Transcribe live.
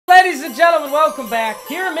and gentlemen, welcome back.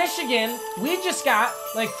 Here in Michigan, we just got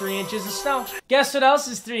like 3 inches of snow. Guess what else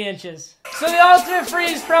is 3 inches? So the Ultimate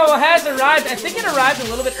Freeze promo has arrived. I think it arrived a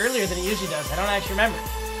little bit earlier than it usually does. I don't actually remember.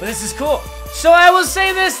 But this is cool. So I will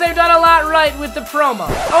say this, they've done a lot right with the promo.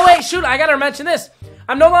 Oh wait, shoot, I gotta mention this.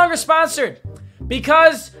 I'm no longer sponsored.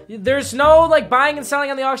 Because there's no like buying and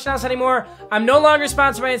selling on the auction house anymore. I'm no longer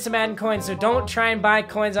sponsored by Instant Madden coins, so don't try and buy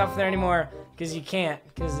coins off there anymore. Because you can't,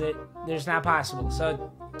 because there's not possible.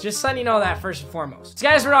 So just letting you know that first and foremost. These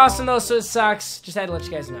guys were awesome though, so it sucks. Just had to let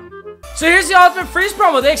you guys know. So here's the Ultimate Freeze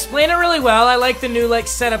promo. They explain it really well. I like the new like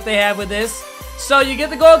setup they have with this. So you get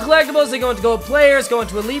the gold collectibles, they go into gold players, go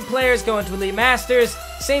into elite players, go into elite masters.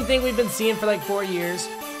 Same thing we've been seeing for like 4 years.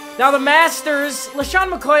 Now the Masters,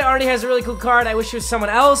 LaShawn McCoy already has a really cool card. I wish it was someone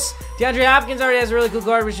else. DeAndre Hopkins already has a really cool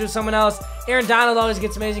card. I wish it was someone else. Aaron Donald always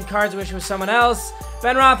gets amazing cards. I wish it was someone else.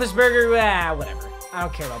 Ben Roethlisberger, whatever. I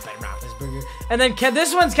don't care about Ben Roethlisberger. And then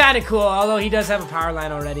this one's kind of cool, although he does have a power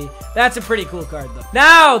line already. That's a pretty cool card, though.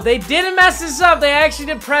 Now, they didn't mess this up. They actually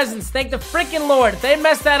did presents. Thank the freaking Lord. If they had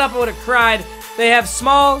messed that up, I would have cried. They have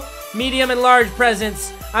small, medium, and large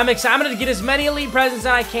presents. I'm excited. I'm going to get as many elite presents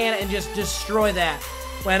as I can and just destroy that.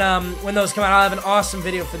 When those come out, I'll have an awesome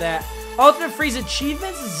video for that. Ultimate Freeze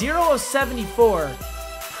achievements, 0 of 74.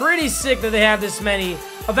 Pretty sick that they have this many.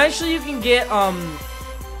 Eventually, you can get,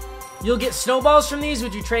 you'll get snowballs from these,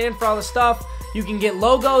 which you trade in for all the stuff. You can get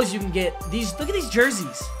logos, you can get these, look at these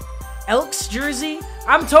jerseys. Elks jersey.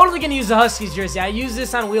 I'm totally going to use the Huskies jersey. I used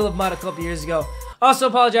this on Wheel of Mud a couple years ago. Also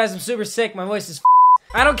apologize, I'm super sick. My voice is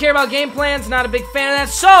I don't care about game plans, not a big fan of that.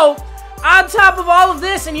 So, on top of all of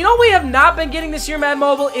this, and you know what we have not been getting this year in Madden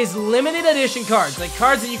Mobile is limited edition cards. Like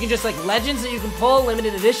cards that you can just, like legends that you can pull,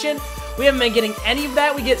 limited edition. We haven't been getting any of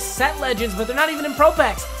that. We get set legends, but they're not even in Pro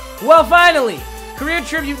Packs. Well, finally, career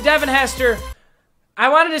tribute Devin Hester. I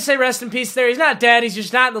wanted to say rest in peace there. He's not dead. He's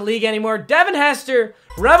just not in the league anymore. Devin Hester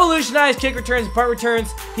revolutionized kick returns and punt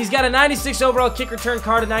returns. He's got a 96 overall kick return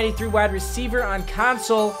card, a 93 wide receiver on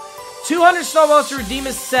console, 200 snowballs to redeem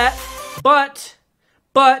his set, but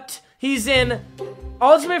he's in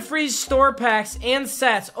Ultimate Freeze store packs and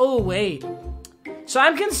sets. Oh, wait. So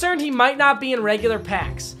I'm concerned he might not be in regular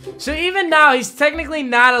packs. So even now, he's technically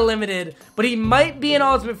not a limited, but he might be in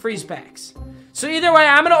Ultimate Freeze packs. So either way,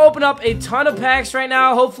 I'm going to open up a ton of packs right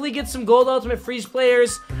now. Hopefully get some gold Ultimate Freeze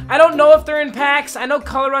players. I don't know if they're in packs. I know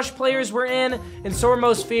Color Rush players were in, and so were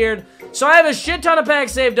Most Feared. So I have a shit ton of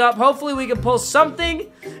packs saved up. Hopefully we can pull something.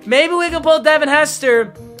 Maybe we can pull Devin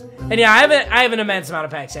Hester. And yeah, I have an immense amount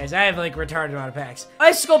of packs, guys. I have like retarded amount of packs.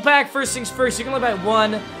 Icicle pack, first things first. You can only buy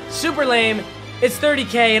one. Super lame. It's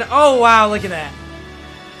 30K, and oh wow, look at that.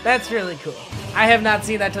 That's really cool. I have not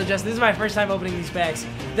seen that till just. This is my first time opening these packs.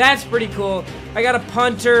 That's pretty cool. I got a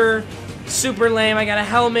punter. Super lame. I got a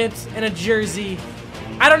helmet and a jersey.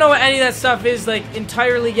 I don't know what any of that stuff is like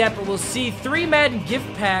entirely yet, but we'll see. 3 Madden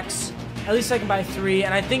gift packs. At least I can buy 3,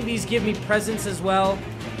 and I think these give me presents as well.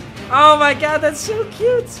 Oh my god, that's so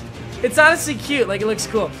cute. It's honestly cute, like it looks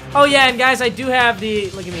cool. Oh yeah, and guys, I do have the,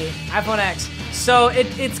 look at me, iPhone X. So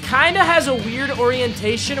it's kind of has a weird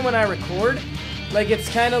orientation when I record. Like it's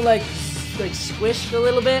kind of like squished a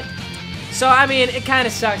little bit. So I mean, it kind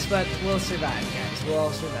of sucks, but we'll survive, guys. We'll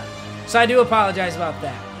all survive. So I do apologize about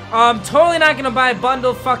that. Totally not gonna buy a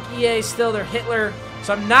bundle. Fuck EA, still they're Hitler.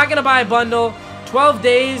 So I'm not gonna buy a bundle. 12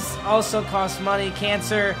 days also costs money.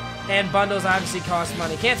 Cancer. And bundles obviously cost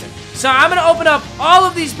money. Cancer. So I'm going to open up all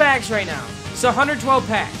of these packs right now. So 112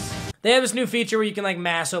 packs. They have this new feature where you can like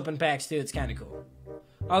mass open packs too. It's kind of cool.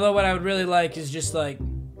 Although what I would really like is just like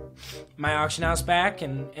my auction house pack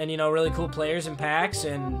and you know, really cool players in packs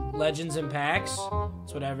and legends in packs.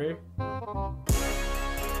 It's whatever.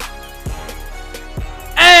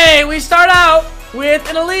 Hey, we start out with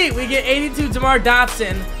an elite. We get 82 Damar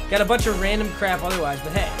Dotson. Got a bunch of random crap otherwise,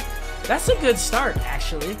 but hey. That's a good start,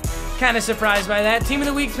 actually. Kind of surprised by that. Team of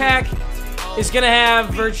the Week pack is going to have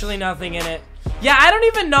virtually nothing in it. Yeah, I don't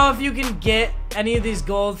even know if you can get any of these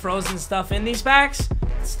gold frozen stuff in these packs.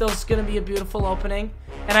 It's still going to be a beautiful opening.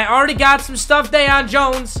 And I already got some stuff. Deion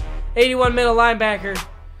Jones, 81 middle linebacker.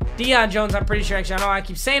 Deion Jones, I'm pretty sure. Actually, I know I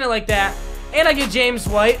keep saying it like that. And I get James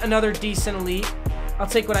White, another decent elite. I'll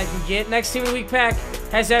take what I can get. Next Team of the Week pack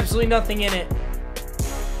has absolutely nothing in it.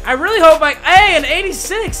 I really hope hey, an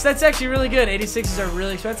 86! That's actually really good. 86s are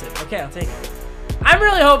really expensive. Okay, I'll take it. I'm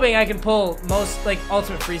really hoping I can pull most, like,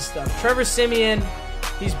 Ultimate Freeze stuff. Trevor Siemian,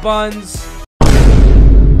 these buns.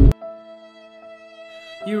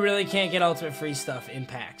 You really can't get Ultimate Freeze stuff in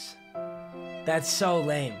packs. That's so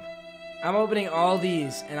lame. I'm opening all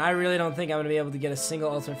these, and I really don't think I'm going to be able to get a single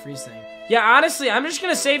Ultimate Freeze thing. Yeah, honestly, I'm just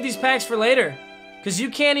going to save these packs for later. Because you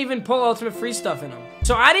can't even pull Ultimate Freeze stuff in them.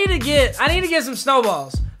 So I need to get some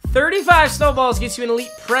snowballs. 35 snowballs gets you an elite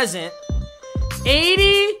present.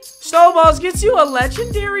 80 snowballs gets you a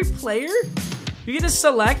legendary player? You get to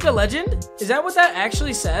select a legend? Is that what that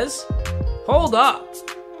actually says? Hold up.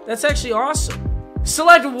 That's actually awesome.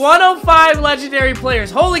 Select 105 legendary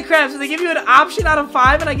players. Holy crap, so they give you an option out of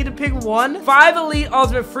 5 and I get to pick 1? 5 elite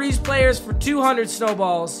ultimate freeze players for 200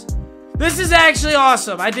 snowballs. This is actually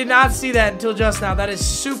awesome. I did not see that until just now. That is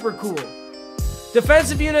super cool.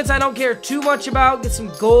 Defensive units I don't care too much about. Get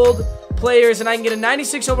some gold players and I can get a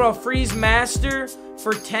 96 overall freeze master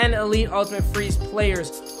for 10 elite ultimate freeze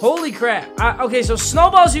players. Holy crap. Okay, so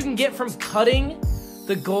snowballs you can get from cutting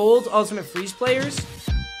the gold ultimate freeze players,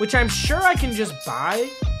 which I'm sure I can just buy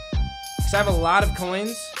because I have a lot of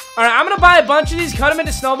coins. All right, I'm going to buy a bunch of these, cut them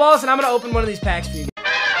into snowballs, and I'm going to open one of these packs for you.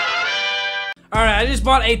 All right, I just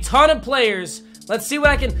bought a ton of players. Let's see what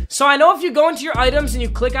I can... So I know if you go into your items and you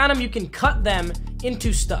click on them, you can cut them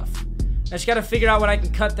into stuff. I just got to figure out what I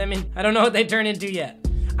can cut them in. I don't know what they turn into yet.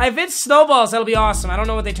 If it's snowballs, that'll be awesome. I don't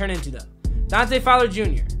know what they turn into, though. Dante Fowler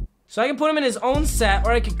Jr. So I can put him in his own set,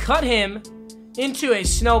 or I could cut him into a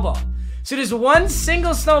snowball. So there's one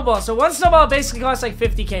single snowball. So one snowball basically costs like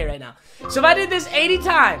 50K right now. So if I did this 80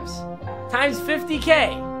 times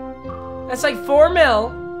 50K, that's like 4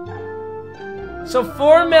 mil. So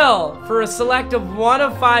 4 mil for a select of 1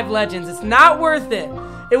 of 5 legends. It's not worth it.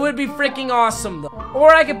 It would be freaking awesome though.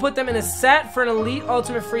 Or I could put them in a set for an elite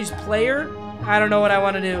ultimate freeze player. I don't know what I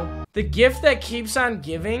want to do. The gift that keeps on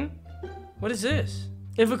giving? What is this?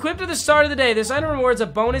 If equipped at the start of the day, this item rewards a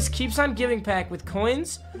bonus keeps on giving pack with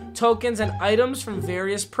coins, tokens, and items from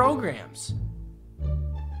various programs.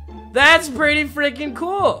 That's pretty freaking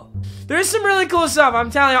cool. There's some really cool stuff,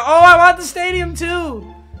 I'm telling you. Oh, I want the stadium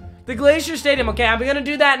too. The Glacier Stadium. Okay, I'm gonna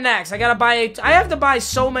do that next. I have to buy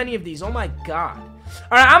so many of these. Oh my god.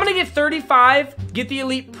 Alright, I'm gonna get 35, get the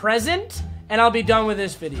elite present, and I'll be done with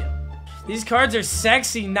this video. These cards are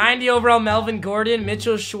sexy. 90 overall Melvin Gordon,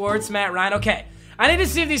 Mitchell Schwartz, Matt Ryan. Okay, I need to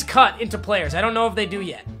see if these cut into players. I don't know if they do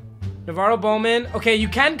yet. Navarro Bowman. Okay, you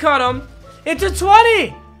can cut them into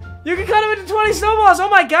 20. You can cut them into 20 snowballs. Oh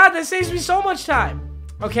my god, that saves me so much time.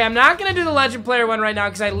 Okay, I'm not going to do the legend player one right now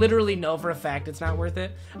because I literally know for a fact it's not worth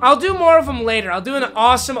it. I'll do more of them later. I'll do an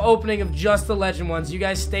awesome opening of just the legend ones. You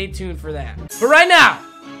guys stay tuned for that. But right now,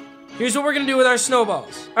 here's what we're going to do with our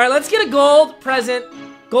snowballs. All right, let's get a gold present.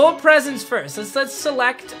 Gold presents first. Let's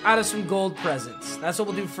select out of some gold presents. That's what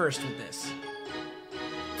we'll do first with this.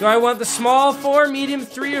 Do I want the small 4, medium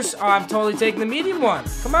 3, or... Oh, I'm totally taking the medium one.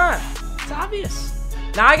 Come on. It's obvious.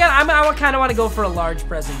 Now I kind of want to go for a large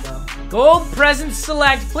present, though. Gold present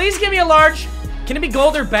select. Please give me a large. Can it be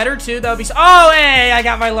gold or better, too? That would be... Oh, hey, I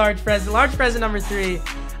got my large present. Large present number 3.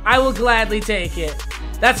 I will gladly take it.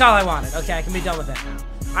 That's all I wanted. Okay, I can be done with that now.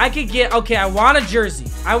 I could get... Okay, I want a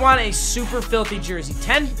jersey. I want a super filthy jersey.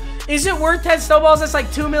 10... Is it worth 10 snowballs? That's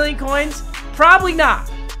like 2 million coins? Probably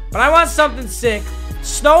not. But I want something sick.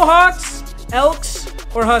 Snowhawks, Elks,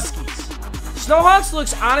 or Huskies. Snowhawks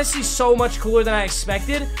looks honestly so much cooler than I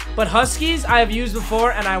expected, but Huskies I have used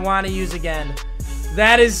before and I want to use again.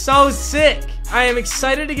 That is so sick. I am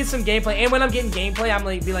excited to get some gameplay, and when I'm getting gameplay, I'm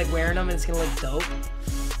like be like wearing them and it's gonna look dope.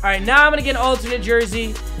 All right, now I'm gonna get an alternate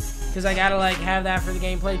jersey because I gotta like have that for the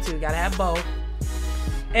gameplay too. Gotta have both.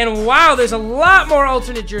 And wow, there's a lot more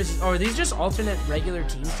alternate jerseys. Oh, are these just alternate regular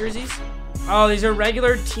teams jerseys? Oh, these are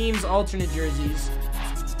regular teams alternate jerseys.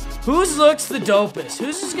 Whose looks the dopest?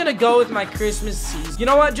 Who's just gonna go with my Christmas season? You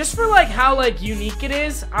know what? Just for like how like unique it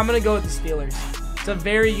is, I'm gonna go with the Steelers. It's a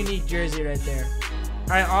very unique jersey right there. All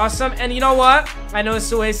right, awesome. And you know what? I know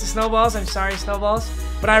it's a waste of snowballs. I'm sorry, snowballs,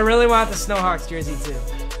 but I really want the Snowhawks jersey too,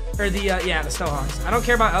 or the yeah, the Snowhawks. I don't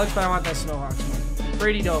care about Alex, but I want that Snowhawks one.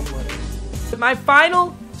 Pretty dope one. With my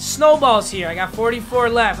final snowballs here, I got 44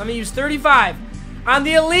 left. I'm gonna use 35. On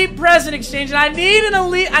the elite present exchange, and I need an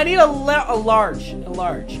elite. I need a large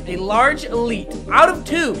elite. Out of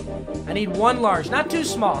 2, I need 1 large, not 2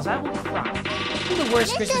 smalls. I will cry. This is the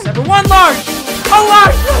worst Christmas ever. 1 large, a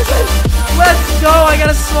large present. Let's go. I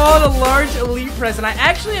got a small and a large elite present. I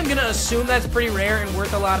actually am gonna assume that's pretty rare and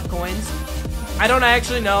worth a lot of coins. I don't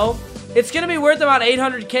actually know. It's gonna be worth about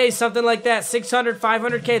 800K, something like that. 600,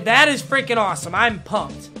 500K. That is freaking awesome. I'm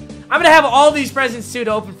pumped. I'm going to have all these presents, too,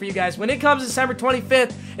 to open for you guys. When it comes December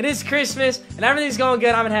 25th, it is Christmas, and everything's going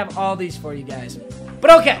good, I'm going to have all these for you guys.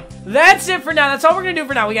 But, okay, that's it for now. That's all we're going to do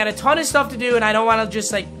for now. We got a ton of stuff to do, and I don't want to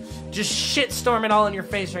just shitstorm it all in your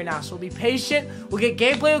face right now. So we'll be patient. We'll get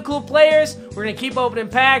gameplay with cool players. We're going to keep opening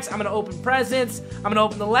packs. I'm going to open presents. I'm going to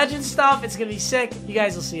open the legend stuff. It's going to be sick. You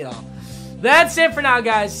guys will see it all. That's it for now,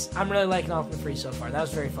 guys. I'm really liking Ultimate Freeze so far. That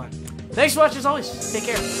was very fun. Thanks for watching, as always. Take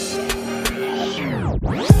care.